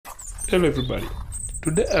Hello everybody.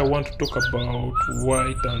 Today I want to talk about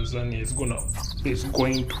why Tanzania is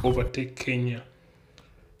going to overtake Kenya.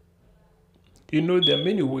 You know, there are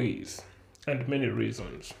many ways and many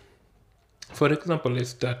reasons. For example, let's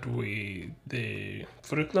start with the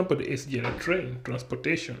SGR train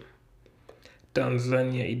transportation.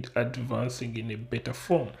 Tanzania is advancing in a better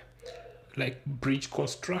form, like bridge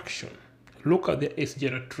construction. Look at the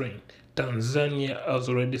SGR train. Tanzania has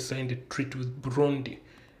already signed a treaty with Burundi,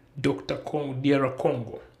 DR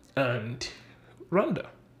Congo, and Rwanda.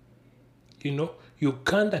 You know,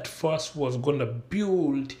 Uganda at first was gonna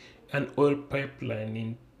build an oil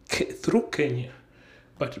pipeline through Kenya,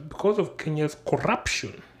 but because of Kenya's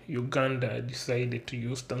corruption, Uganda decided to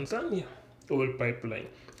use Tanzania oil pipeline,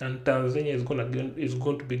 and Tanzania is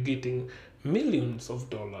going to be getting millions of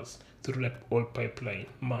dollars through that oil pipeline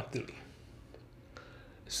monthly.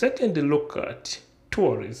 Secondly, look at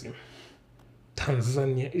tourism.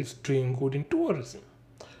 Tanzania is doing good in tourism.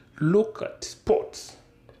 Look at sports.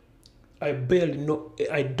 I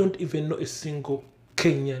don't even know a single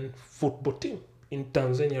Kenyan football team. In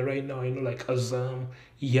Tanzania right now, I know like Azam,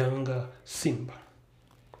 Yanga, Simba.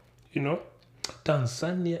 You know,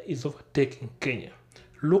 Tanzania is overtaking Kenya.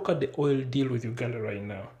 Look at the oil deal with Uganda right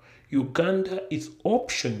now. Uganda is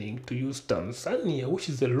optioning to use Tanzania, which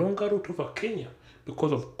is the longer route over Kenya,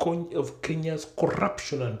 because of Kenya's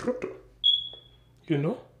corruption and ruto. You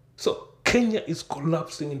know? So Kenya is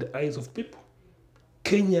collapsing in the eyes of people.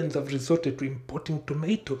 Kenyans have resorted to importing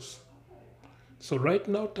tomatoes. So right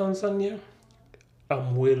now, Tanzania,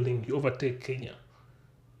 I'm willing to overtake Kenya.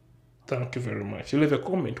 Thank you very much. Leave a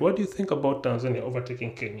comment. What do you think about Tanzania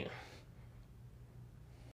overtaking Kenya?